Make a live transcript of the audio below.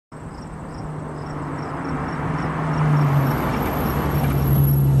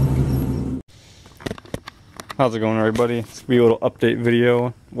How's it going, everybody? This will be a little update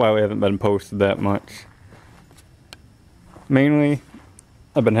video. Why we haven't been posted that much. Mainly,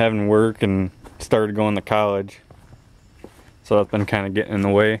 I've been having work and started going to college, so that's been kind of getting in the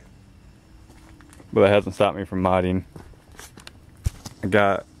way. But that hasn't stopped me from modding. I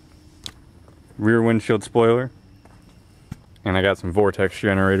got rear windshield spoiler, and I got some vortex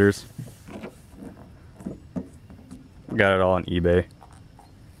generators. Got it all on eBay.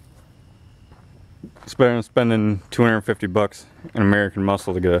 It's better than spending 250 bucks in American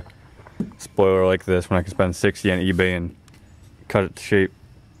Muscle to get a spoiler like this when I can spend 60 on eBay and cut it to shape.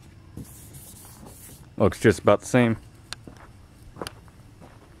 Looks just about the same.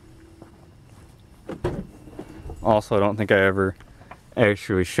 Also, I don't think I ever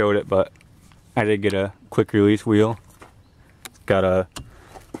actually showed it, but I did get a quick release wheel. It's got a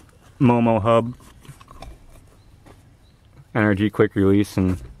Momo hub, energy quick release,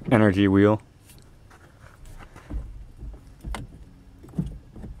 and energy wheel.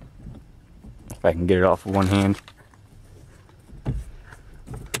 If I can get it off with one hand. There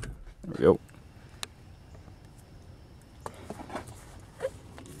we go.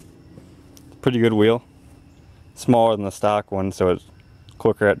 Pretty good wheel. Smaller than the stock one, so it's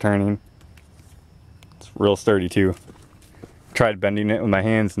quicker at turning. It's real sturdy too. Tried bending it with my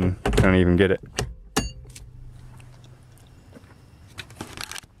hands and I don't even get it.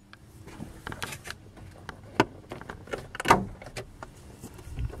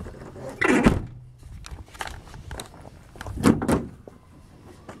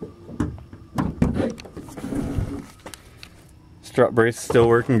 Strut brace is still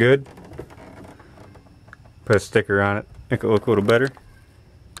working good. Put a sticker on it, make it look a little better.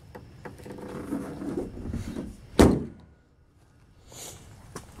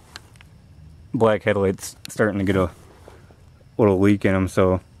 Black headlights starting to get a little leak in them,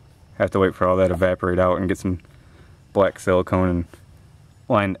 so I have to wait for all that to evaporate out and get some black silicone and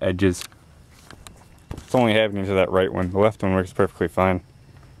line the edges. It's only happening to that right one. The left one works perfectly fine.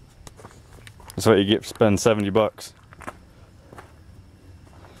 That's what you get for spending 70 bucks.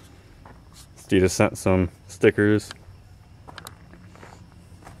 Steve just sent some stickers.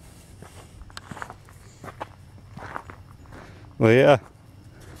 Well, yeah.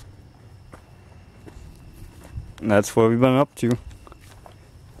 And that's what we've been up to.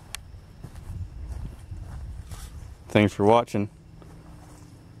 Thanks for watching.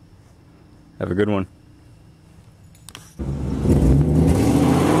 Have a good one.